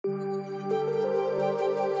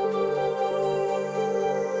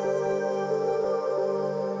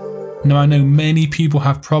Now I know many people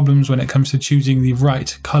have problems when it comes to choosing the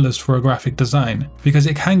right colours for a graphic design, because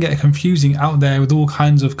it can get confusing out there with all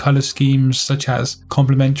kinds of colour schemes such as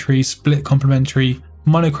complementary, split complementary,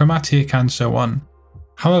 monochromatic and so on.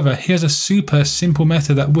 However, here's a super simple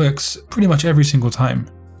method that works pretty much every single time.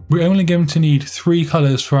 We're only going to need 3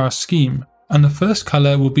 colours for our scheme, and the first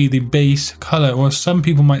colour will be the base colour, or some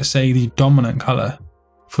people might say the dominant colour.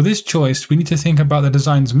 For this choice, we need to think about the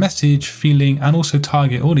design's message, feeling and also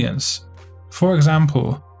target audience. For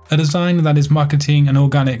example, a design that is marketing an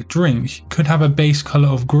organic drink could have a base colour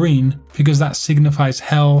of green because that signifies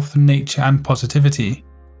health, nature and positivity.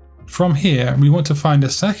 From here, we want to find a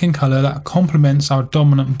second colour that complements our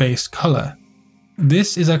dominant base colour.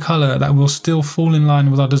 This is a colour that will still fall in line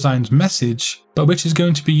with our design's message, but which is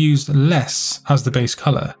going to be used less as the base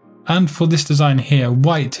colour. And for this design here,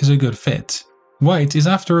 white is a good fit. White is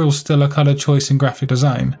after all still a colour choice in graphic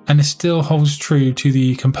design, and it still holds true to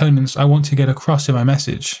the components I want to get across in my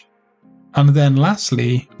message. And then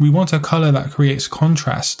lastly, we want a colour that creates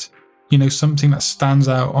contrast, something that stands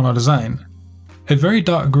out on our design. A very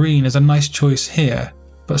dark green is a nice choice here,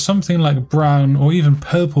 but something like brown or even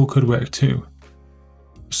purple could work too.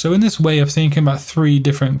 So in this way of thinking about 3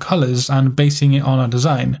 different colours and basing it on our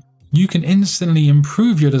design, you can instantly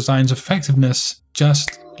improve your design's effectiveness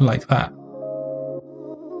just like that.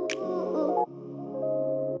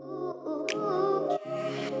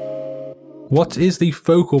 What is the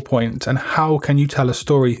focal point and how can you tell a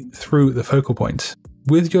story through the focal point?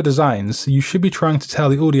 With your designs, you should be trying to tell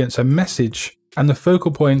the audience a message, and the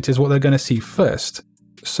focal point is what they're going to see first.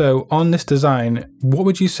 So on this design, what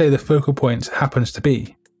would you say the focal point happens to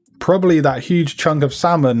be? Probably that huge chunk of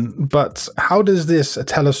salmon, but how does this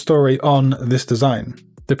tell a story on this design?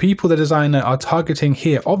 The people the designer are targeting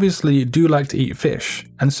here obviously do like to eat fish,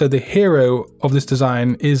 and so the hero of this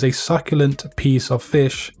design is a succulent piece of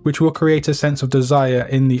fish which will create a sense of desire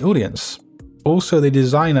in the audience. Also, the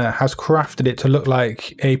designer has crafted it to look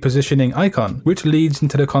like a positioning icon, which leads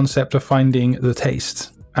into the concept of finding the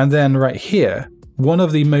taste. And then right here, one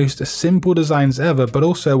of the most simple designs ever, but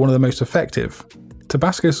also one of the most effective.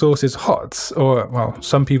 Tabasco sauce is hot, or well,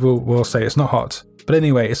 some people will say it's not hot. But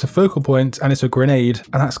anyway, it's a focal point and it's a grenade,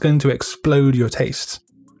 and that's going to explode your taste.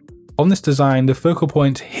 On this design, the focal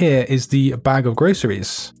point here is the bag of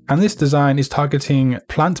groceries, and this design is targeting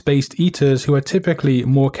plant-based eaters who are typically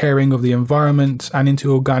more caring of the environment and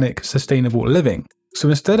into organic, sustainable living. So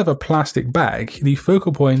instead of a plastic bag, the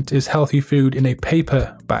focal point is healthy food in a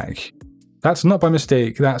paper bag. That's not by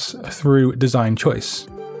mistake, that's through design choice.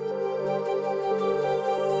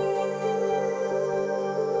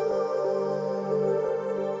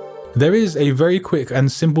 There is a very quick and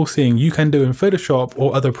simple thing you can do in Photoshop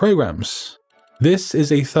or other programs. This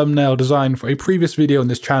is a thumbnail design for a previous video on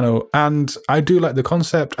this channel, and I do like the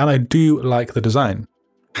concept and I do like the design.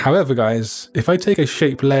 However guys, if I take a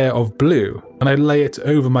shape layer of blue and I lay it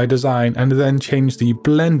over my design and then change the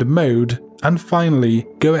blend mode, and finally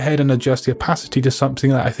go ahead and adjust the opacity to something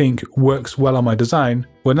that I think works well on my design,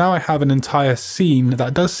 well now I have an entire scene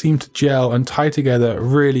that does seem to gel and tie together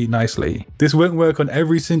really nicely. This won't work on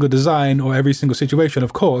every single design or every single situation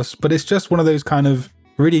of course, but it's just one of those kind of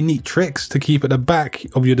really neat tricks to keep at the back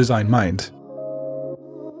of your design mind.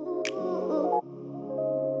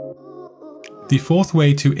 The fourth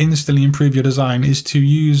way to instantly improve your design is to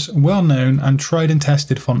use well-known and tried and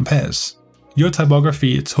tested font pairs. Your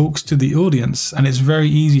typography talks to the audience and it's very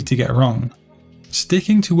easy to get wrong.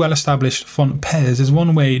 Sticking to well-established font pairs is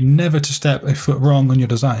one way never to step a foot wrong on your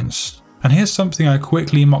designs. And here's something I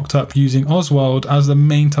quickly mocked up using Oswald as the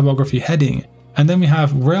main typography heading, and then we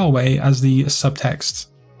have Railway as the subtext.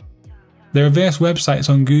 There are various websites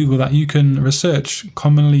on Google that you can research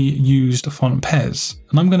commonly used font pairs,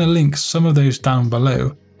 and I'm going to link some of those down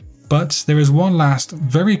below. But there is one last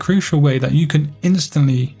very crucial way that you can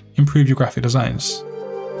instantly improve your graphic designs.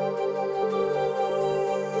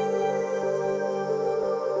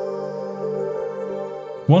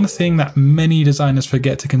 One thing that many designers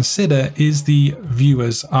forget to consider is the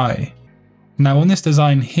viewer's eye. Now on this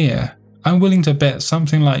design here, I'm willing to bet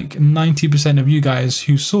something like 90% of you guys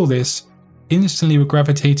who saw this instantly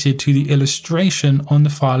gravitated to the illustration on the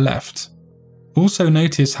far left. Also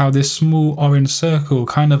notice how this small orange circle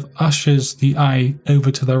kind of ushers the eye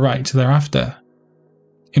over to the right thereafter.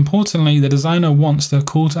 Importantly, the designer wants the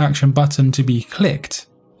call to action button to be clicked,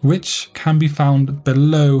 which can be found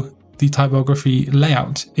below the typography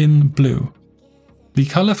layout in blue. The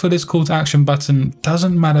color for this call to action button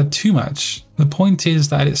doesn't matter too much. The point is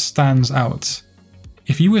that it stands out.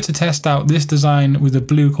 If you were to test out this design with a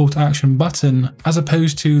blue call to action button as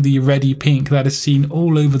opposed to the reddy pink that is seen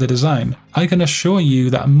all over the design, I can assure you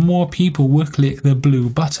that more people would click the blue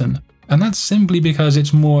button, and that's simply because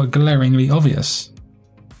it's more glaringly obvious.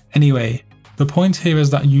 Anyway, the point here is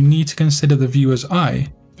that you need to consider the viewer's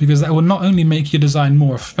eye, because that will not only make your design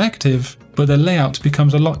more effective, but the layout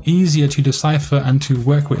becomes a lot easier to decipher and to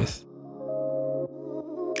work with.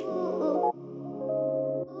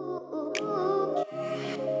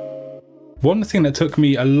 One thing that took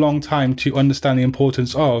me a long time to understand the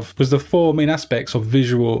importance of was the 4 main aspects of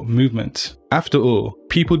visual movement. After all,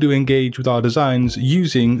 people do engage with our designs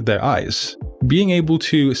using their eyes. Being able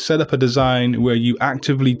to set up a design where you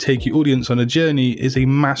actively take your audience on a journey is a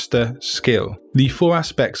master skill. The 4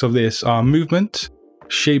 aspects of this are movement,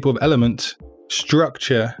 shape of element,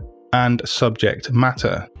 structure, and subject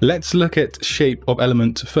matter. Let's look at shape of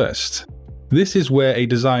element first. This is where a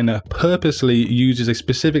designer purposely uses a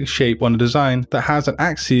specific shape on a design that has an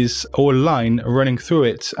axis or line running through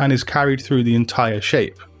it and is carried through the entire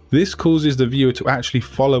shape. This causes the viewer to actually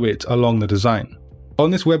follow it along the design.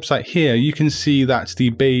 On this website here, you can see that the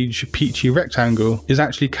beige peachy rectangle is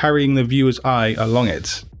actually carrying the viewer's eye along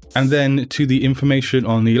it, and then to the information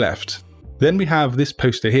on the left. Then we have this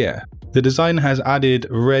poster here. The designer has added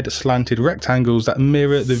red slanted rectangles that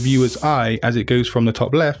mirror the viewer's eye as it goes from the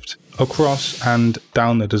top left across and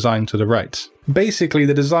down the design to the right. Basically,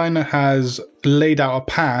 the designer has laid out a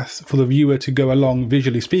path for the viewer to go along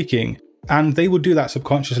visually speaking, and they will do that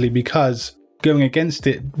subconsciously because going against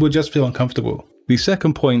it will just feel uncomfortable. The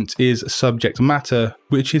second point is subject matter,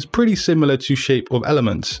 which is pretty similar to shape of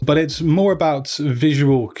element, but it's more about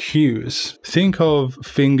visual cues. Think of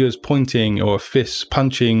fingers pointing or fists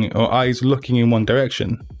punching or eyes looking in one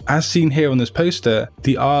direction. As seen here on this poster,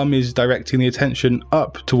 the arm is directing the attention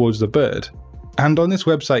up towards the bird. And on this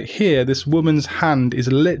website here, this woman's hand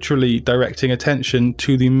is literally directing attention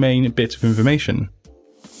to the main bit of information.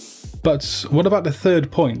 But what about the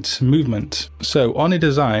third point, movement? So on a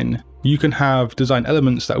design, you can have design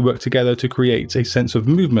elements that work together to create a sense of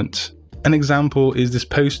movement. An example is this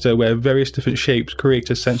poster where various different shapes create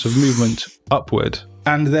a sense of movement upward.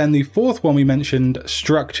 And then the fourth one we mentioned,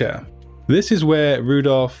 structure. This is where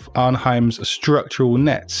Rudolf Arnheim's structural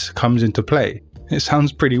net comes into play. It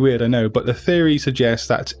sounds pretty weird, I know, but the theory suggests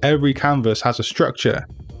that every canvas has a structure,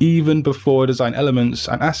 even before design elements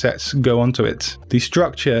and assets go onto it. The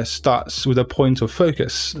structure starts with a point of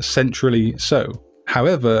focus, centrally so.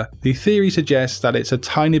 However, the theory suggests that it's a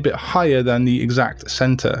tiny bit higher than the exact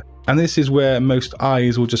center, and this is where most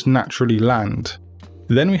eyes will just naturally land.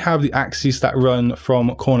 Then we have the axes that run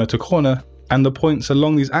from corner to corner, and the points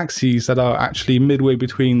along these axes that are actually midway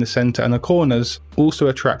between the center and the corners also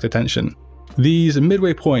attract attention. These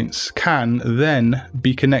midway points can then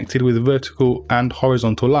be connected with vertical and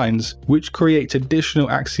horizontal lines, which create additional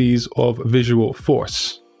axes of visual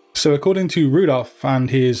force. So according to Rudolf and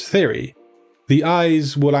his theory, the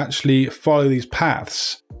eyes will actually follow these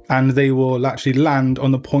paths and they will actually land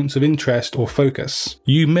on the points of interest or focus.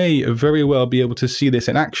 You may very well be able to see this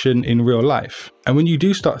in action in real life. And when you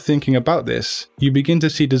do start thinking about this, you begin to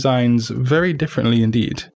see designs very differently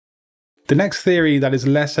indeed. The next theory that is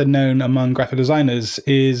lesser known among graphic designers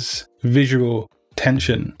is visual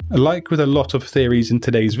tension. Like with a lot of theories in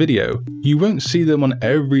today's video, you won't see them on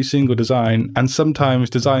every single design, and sometimes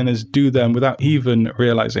designers do them without even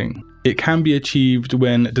realizing. It can be achieved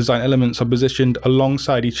when design elements are positioned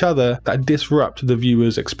alongside each other that disrupt the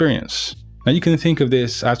viewer's experience. Now you can think of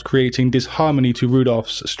this as creating disharmony to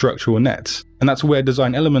Rudolf's structural net, and that's where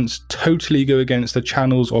design elements totally go against the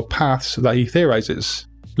channels or paths that he theorizes.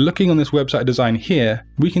 Looking on this website design here,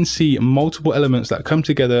 we can see multiple elements that come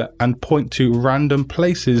together and point to random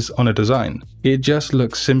places on a design. It just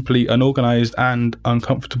looks simply unorganized and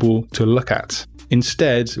uncomfortable to look at.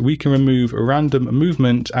 Instead, we can remove random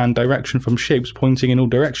movement and direction from shapes pointing in all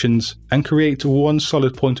directions and create one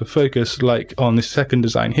solid point of focus like on this second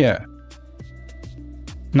design here.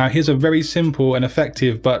 Now here's a very simple and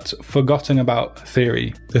effective but forgotten about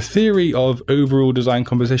theory. The theory of overall design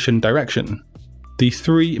composition direction. The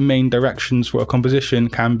 3 main directions for a composition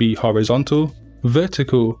can be horizontal,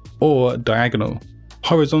 vertical, or diagonal.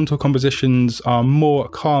 Horizontal compositions are more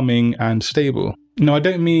calming and stable. Now I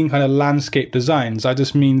don't mean kind of landscape designs, I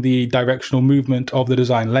just mean the directional movement of the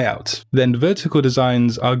design layout. Then vertical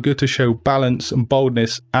designs are good to show balance,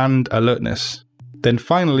 boldness, and alertness. Then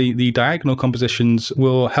finally, the diagonal compositions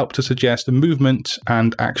will help to suggest movement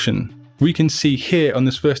and action. We can see here on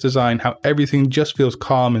this first design how everything just feels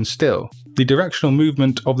calm and still. The directional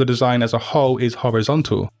movement of the design as a whole is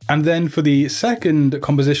horizontal. And then for the second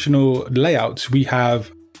compositional layout, we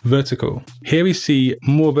have vertical. Here we see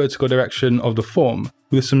more vertical direction of the form,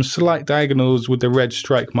 with some slight diagonals with the red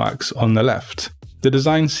strike marks on the left. The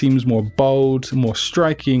design seems more bold, more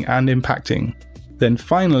striking and impacting. Then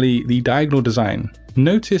finally, the diagonal design.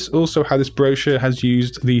 Notice also how this brochure has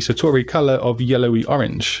used the Satori color of yellowy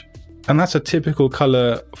orange. And that's a typical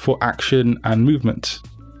color for action and movement.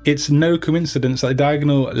 It's no coincidence that the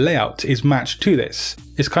diagonal layout is matched to this.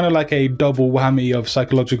 It's kind of like a double whammy of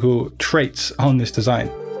psychological traits on this design.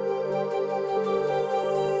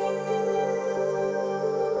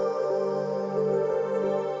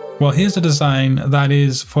 Well, here's a design that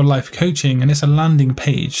is for life coaching, and it's a landing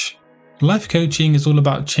page. Life coaching is all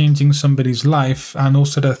about changing somebody's life and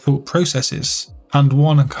also their thought processes. And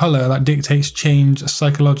one color that dictates change,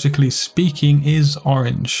 psychologically speaking, is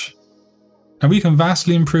orange. Now we can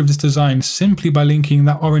vastly improve this design simply by linking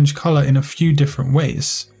that orange color in a few different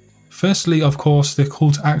ways. Firstly, of course, the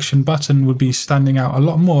call to action button would be standing out a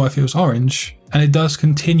lot more if it was orange, and it does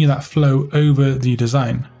continue that flow over the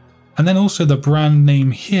design. And then also the brand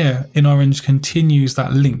name here in orange continues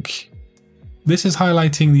that link. This is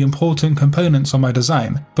highlighting the important components on my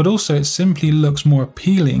design, but also it simply looks more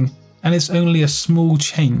appealing, and it's only a small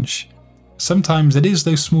change. Sometimes it is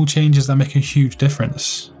those small changes that make a huge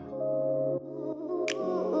difference.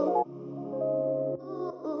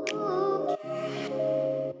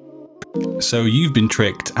 So you've been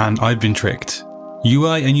tricked and I've been tricked.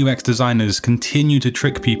 UI and UX designers continue to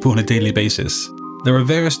trick people on a daily basis. There are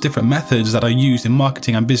various different methods that are used in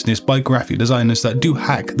marketing and business by graphic designers that do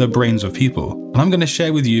hack the brains of people. And I'm going to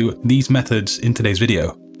share with you these methods in today's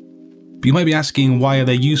video. But you might be asking, why are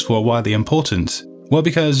they useful or why are they important? Well,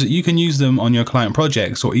 because you can use them on your client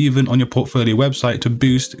projects or even on your portfolio website to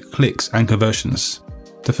boost clicks and conversions.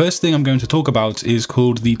 The first thing I'm going to talk about is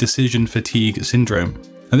called the decision fatigue syndrome.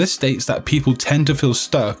 And this states that people tend to feel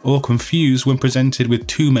stuck or confused when presented with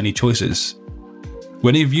too many choices.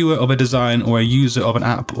 When a viewer of a design or a user of an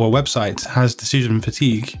app or website has decision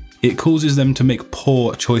fatigue, it causes them to make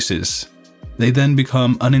poor choices. They then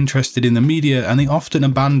become uninterested in the media and they often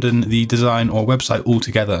abandon the design or website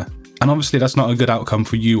altogether. And obviously that's not a good outcome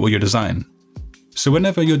for you or your design. So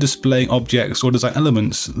whenever you're displaying objects or design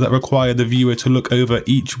elements that require the viewer to look over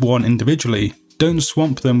each one individually, don't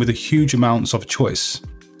swamp them with a huge amounts of choice.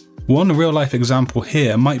 One real life example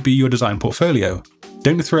here might be your design portfolio.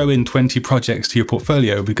 Don't throw in 20 projects to your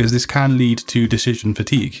portfolio because this can lead to decision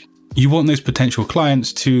fatigue. You want those potential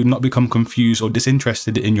clients to not become confused or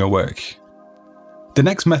disinterested in your work. The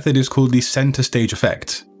next method is called the center stage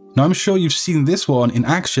effect. Now I'm sure you've seen this one in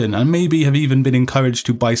action and maybe have even been encouraged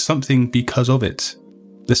to buy something because of it.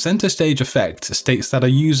 The center stage effect states that a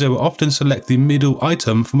user will often select the middle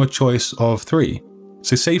item from a choice of 3.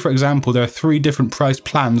 So say for example there are 3 different price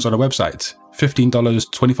plans on a website, $15,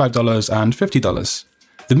 $25 and $50.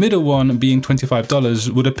 The middle one, being $25,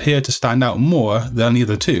 would appear to stand out more than the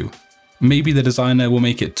other 2. Maybe the designer will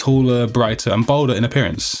make it taller, brighter and bolder in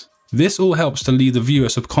appearance. This all helps to lead the viewer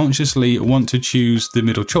subconsciously want to choose the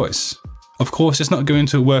middle choice. Of course, it's not going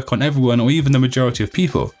to work on everyone or even the majority of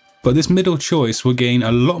people, but this middle choice will gain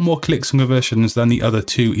a lot more clicks and conversions than the other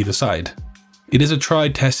 2 either side. It is a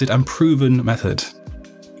tried, tested and proven method.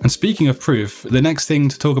 And speaking of proof, the next thing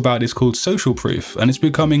to talk about is called social proof, and it's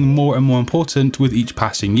becoming more and more important with each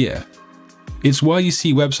passing year. It's why you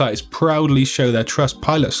see websites proudly show their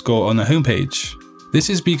Trustpilot score on their homepage. This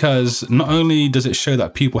is because not only does it show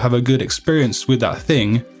that people have a good experience with that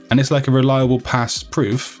thing, and it's like a reliable past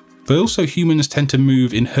proof, but also humans tend to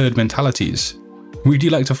move in herd mentalities. We do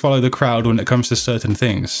like to follow the crowd when it comes to certain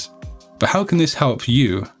things. But how can this help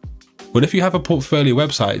you? Well, if you have a portfolio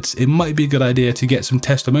website, it might be a good idea to get some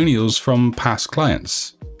testimonials from past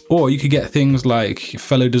clients. Or you could get things like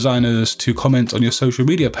fellow designers to comment on your social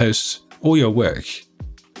media posts or your work.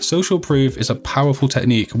 Social proof is a powerful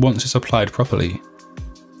technique once it's applied properly.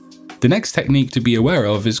 The next technique to be aware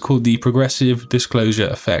of is called the progressive disclosure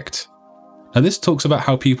effect. Now this talks about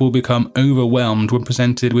how people become overwhelmed when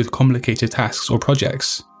presented with complicated tasks or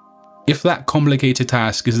projects. If that complicated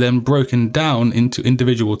task is then broken down into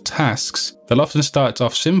individual tasks that often start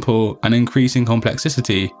off simple and increase in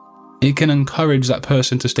complexity, it can encourage that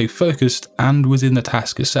person to stay focused and within the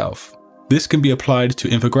task itself. This can be applied to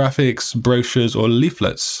infographics, brochures, or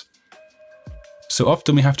leaflets. So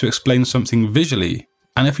often we have to explain something visually,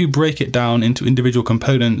 and if we break it down into individual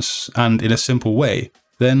components and in a simple way,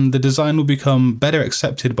 then the design will become better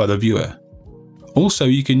accepted by the viewer. Also,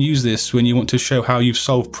 you can use this when you want to show how you've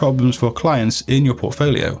solved problems for clients in your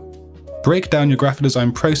portfolio. Break down your graphic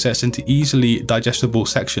design process into easily digestible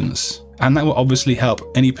sections, and that will obviously help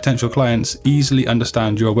any potential clients easily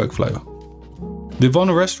understand your workflow. The von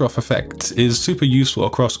Restorff effect is super useful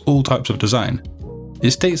across all types of design.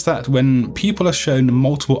 It states that when people are shown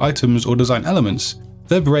multiple items or design elements,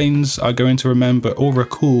 their brains are going to remember or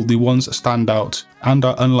recall the ones that stand out and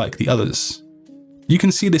are unlike the others. You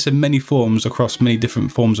can see this in many forms across many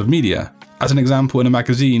different forms of media. As an example, in a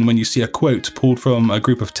magazine, when you see a quote pulled from a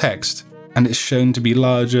group of text and it's shown to be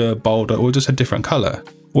larger, bolder, or just a different color.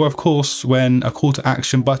 Or of course, when a call to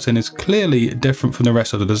action button is clearly different from the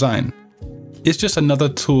rest of the design. It's just another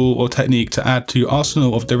tool or technique to add to your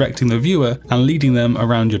arsenal of directing the viewer and leading them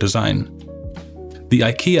around your design. The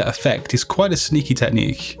IKEA effect is quite a sneaky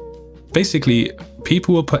technique. Basically,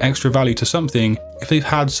 people will put extra value to something if they've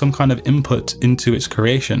had some kind of input into its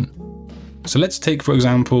creation. So let's take, for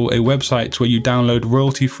example, a website where you download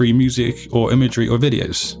royalty-free music or imagery or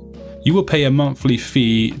videos. You will pay a monthly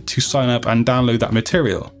fee to sign up and download that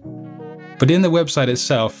material. But in the website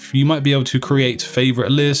itself, you might be able to create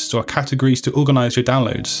favorite lists or categories to organize your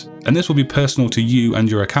downloads, and this will be personal to you and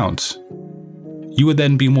your account. You would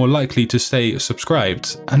then be more likely to stay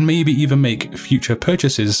subscribed and maybe even make future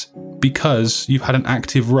purchases because you've had an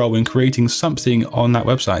active role in creating something on that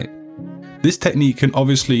website. This technique can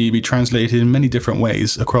obviously be translated in many different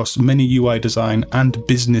ways across many UI design and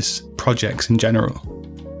business projects in general.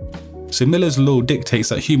 So Miller's law dictates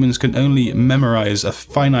that humans can only memorize a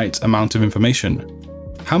finite amount of information.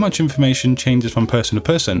 How much information changes from person to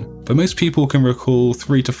person, but most people can recall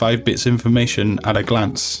 3 to 5 bits of information at a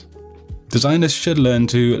glance. Designers should learn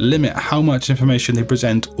to limit how much information they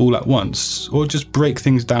present all at once, or just break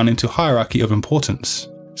things down into hierarchy of importance.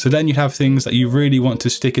 So then you have things that you really want to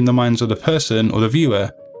stick in the minds of the person or the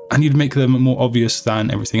viewer, and you'd make them more obvious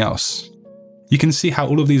than everything else. You can see how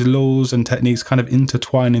all of these laws and techniques kind of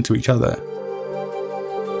intertwine into each other.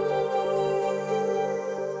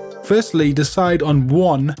 Firstly, decide on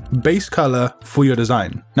one base color for your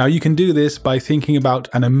design. Now you can do this by thinking about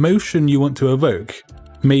an emotion you want to evoke.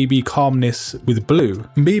 Maybe calmness with blue.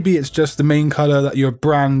 Maybe it's just the main color that your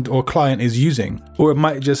brand or client is using. Or it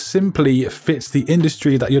might just simply fit the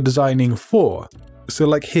industry that you're designing for. So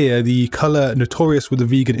like here, the color notorious with the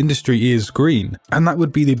vegan industry is green, and that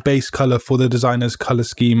would be the base color for the designer's color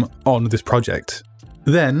scheme on this project.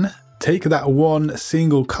 Then take that one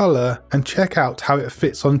single color and check out how it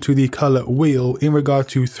fits onto the color wheel in regard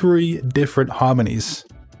to 3 different harmonies.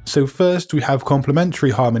 So first we have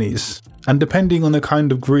complementary harmonies, and depending on the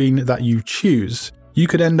kind of green that you choose, you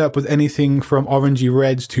could end up with anything from orangey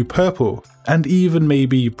reds to purple, and even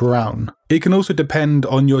maybe brown. It can also depend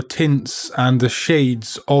on your tints and the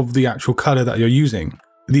shades of the actual color that you're using.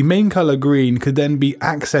 The main color green could then be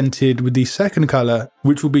accented with the second color,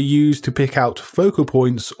 which will be used to pick out focal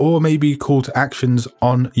points or maybe call to actions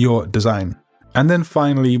on your design. And then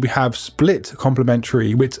finally we have split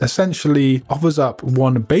complementary, which essentially offers up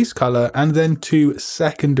one base color and then 2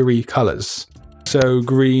 secondary colors. So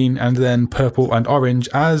green and then purple and orange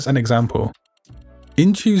as an example.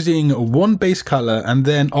 In choosing one base color and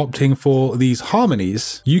then opting for these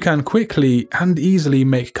harmonies, you can quickly and easily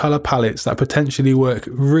make color palettes that potentially work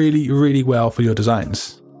really well for your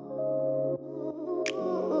designs.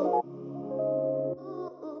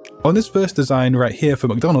 On this first design right here for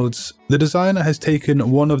McDonald's, the designer has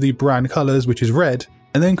taken one of the brand colors, which is red,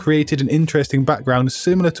 and then created an interesting background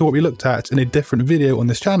similar to what we looked at in a different video on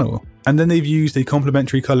this channel. And then they've used a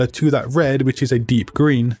complementary color to that red, which is a deep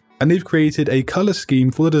green, and they've created a color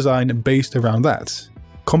scheme for the design based around that.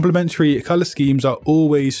 Complementary color schemes are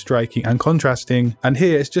always striking and contrasting, and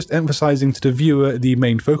here it's just emphasizing to the viewer the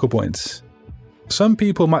main focal points. Some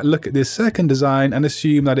people might look at this second design and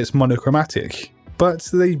assume that it's monochromatic, but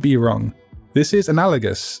they'd be wrong. This is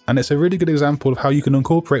analogous, and it's a really good example of how you can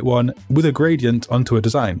incorporate one with a gradient onto a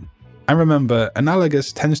design. And remember,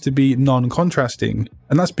 analogous tends to be non-contrasting,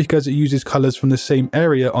 and that's because it uses colors from the same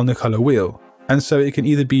area on the color wheel, and so it can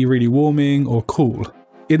either be really warming or cool.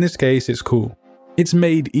 In this case, it's cool. It's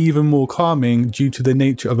made even more calming due to the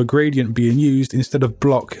nature of a gradient being used instead of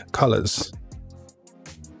block colors.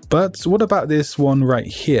 But what about this one right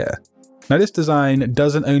here? Now this design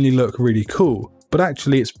doesn't only look really cool, but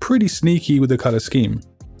actually it's pretty sneaky with the color scheme.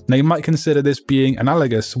 Now you might consider this being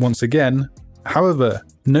analogous once again. However,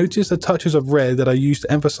 notice the touches of red that are used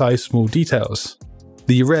to emphasize small details.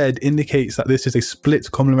 The red indicates that this is a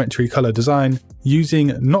split complementary color design using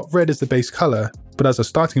not red as the base color, but as a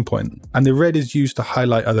starting point, and the red is used to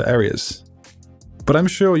highlight other areas. But I'm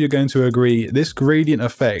sure you're going to agree this gradient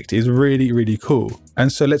effect is really cool,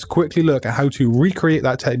 and so let's quickly look at how to recreate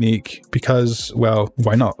that technique because, well,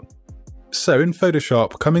 why not? So in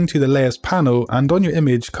Photoshop, coming to the layers panel and on your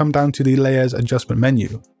image, come down to the layers adjustment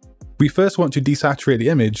menu. We first want to desaturate the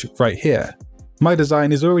image right here. My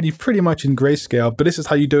design is already pretty much in grayscale, but this is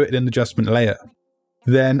how you do it in adjustment layer.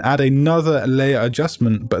 Then add another layer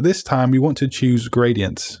adjustment, but this time we want to choose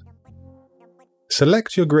gradients.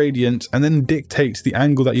 Select your gradient and then dictate the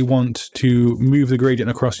angle that you want to move the gradient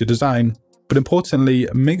across your design. But importantly,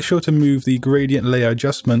 make sure to move the gradient layer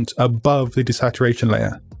adjustment above the desaturation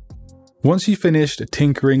layer. Once you've finished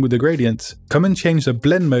tinkering with the gradient, come and change the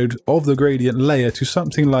blend mode of the gradient layer to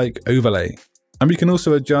something like overlay. And we can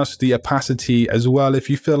also adjust the opacity as well if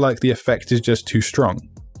you feel like the effect is just too strong.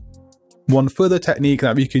 One further technique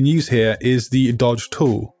that we can use here is the dodge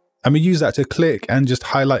tool. And we use that to click and just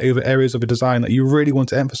highlight over areas of a design that you really want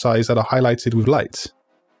to emphasize that are highlighted with light.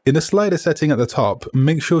 In the slider setting at the top,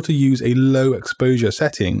 make sure to use a low exposure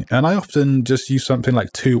setting, and I often just use something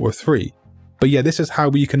like 2 or 3. But yeah, this is how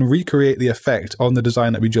we can recreate the effect on the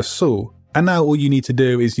design that we just saw. And now all you need to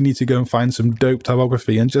do is you need to go and find some dope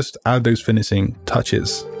typography and just add those finishing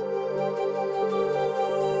touches.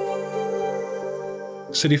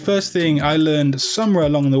 So the first thing I learned somewhere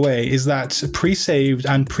along the way is that pre-saved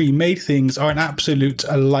and pre-made things are an absolute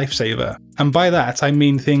lifesaver. And by that, I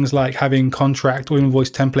mean things like having contract or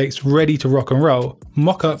invoice templates ready to rock and roll,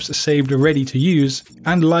 mockups saved ready to use,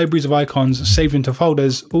 and libraries of icons saved into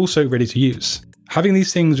folders also ready to use. Having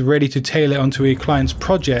these things ready to tailor onto a client's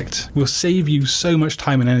project will save you so much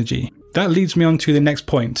time and energy. That leads me on to the next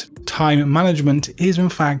point. Time management is in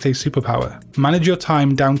fact a superpower. Manage your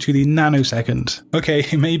time down to the nanosecond. Okay,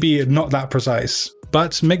 maybe not that precise,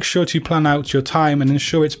 but make sure to plan out your time and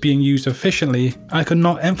ensure it's being used efficiently. I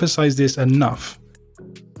cannot emphasize this enough.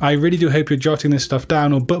 I really do hope you're jotting this stuff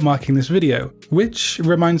down or bookmarking this video, which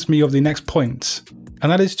reminds me of the next point,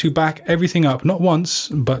 and that is to back everything up not once,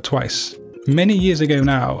 but twice. Many years ago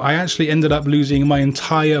now, I actually ended up losing my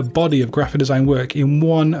entire body of graphic design work in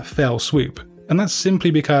one fell swoop. And that's simply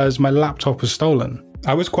because my laptop was stolen.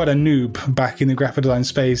 I was quite a noob back in the graphic design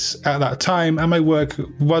space at that time, and my work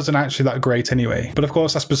wasn't actually that great anyway. But of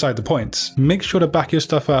course, that's beside the point. Make sure to back your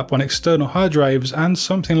stuff up on external hard drives and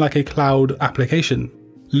something like a cloud application.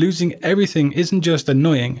 Losing everything isn't just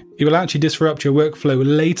annoying, it will actually disrupt your workflow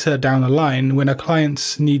later down the line when a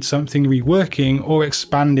client needs something reworking or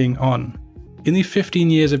expanding on. In the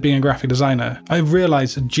 15 years of being a graphic designer, I've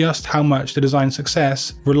realized just how much the design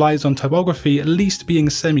success relies on typography at least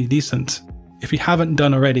being semi-decent. If you haven't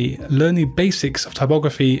done already, learn the basics of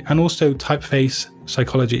typography and also typeface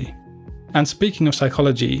psychology. And speaking of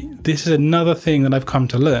psychology, this is another thing that I've come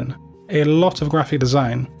to learn. A lot of graphic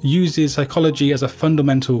design uses psychology as a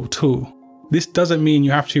fundamental tool. This doesn't mean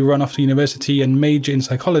you have to run off to university and major in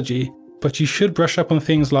psychology, but you should brush up on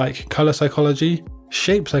things like color psychology,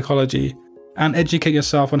 shape psychology, and educate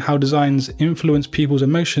yourself on how designs influence people's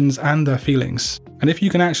emotions and their feelings. And if you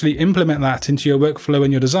can actually implement that into your workflow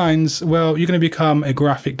and your designs, well, you're going to become a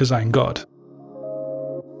graphic design god.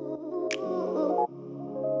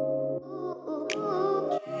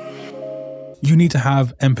 You need to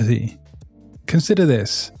have empathy. Consider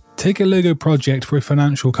this. Take a logo project for a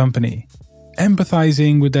financial company.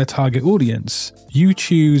 Empathizing with their target audience, you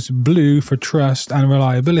choose blue for trust and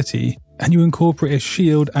reliability, and you incorporate a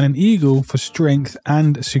shield and an eagle for strength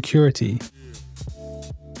and security.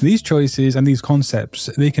 These choices and these concepts,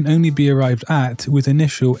 they can only be arrived at with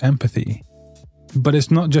initial empathy. But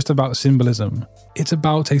it's not just about symbolism, it's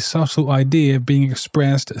about a subtle idea being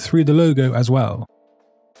expressed through the logo as well.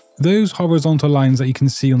 Those horizontal lines that you can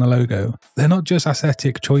see on the logo, they're not just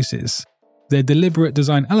aesthetic choices. They're deliberate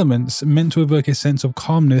design elements meant to evoke a sense of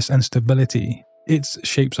calmness and stability. It's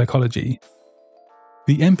shape psychology.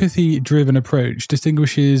 The empathy-driven approach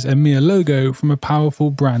distinguishes a mere logo from a powerful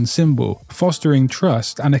brand symbol, fostering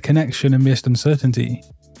trust and a connection amidst uncertainty.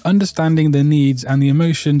 Understanding the needs and the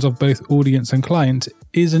emotions of both audience and client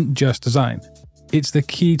isn't just design. It's the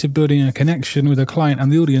key to building a connection with the client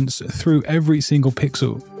and the audience through every single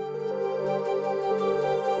pixel.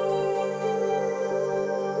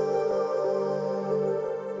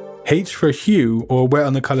 H for hue, or where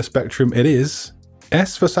on the color spectrum it is.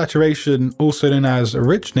 S for saturation, also known as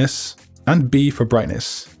richness, and B for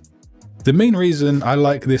brightness. The main reason I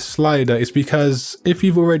like this slider is because if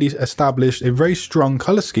you've already established a very strong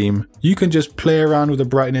color scheme, you can just play around with the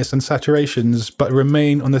brightness and saturations but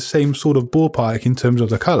remain on the same sort of ballpark in terms of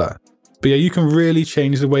the color. But yeah, you can really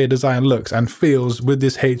change the way a design looks and feels with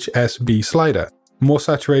this HSB slider. More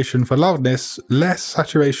saturation for loudness, less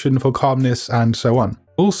saturation for calmness, and so on.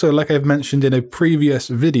 Also, like I've mentioned in a previous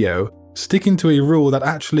video, sticking to a rule that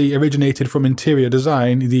actually originated from interior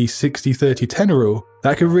design, the 60-30-10 rule,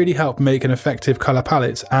 that can really help make an effective color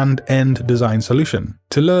palette and end design solution.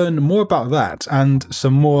 To learn more about that and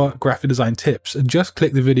some more graphic design tips, just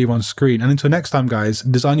click the video on screen, and until next time guys,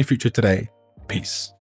 design your future today. Peace.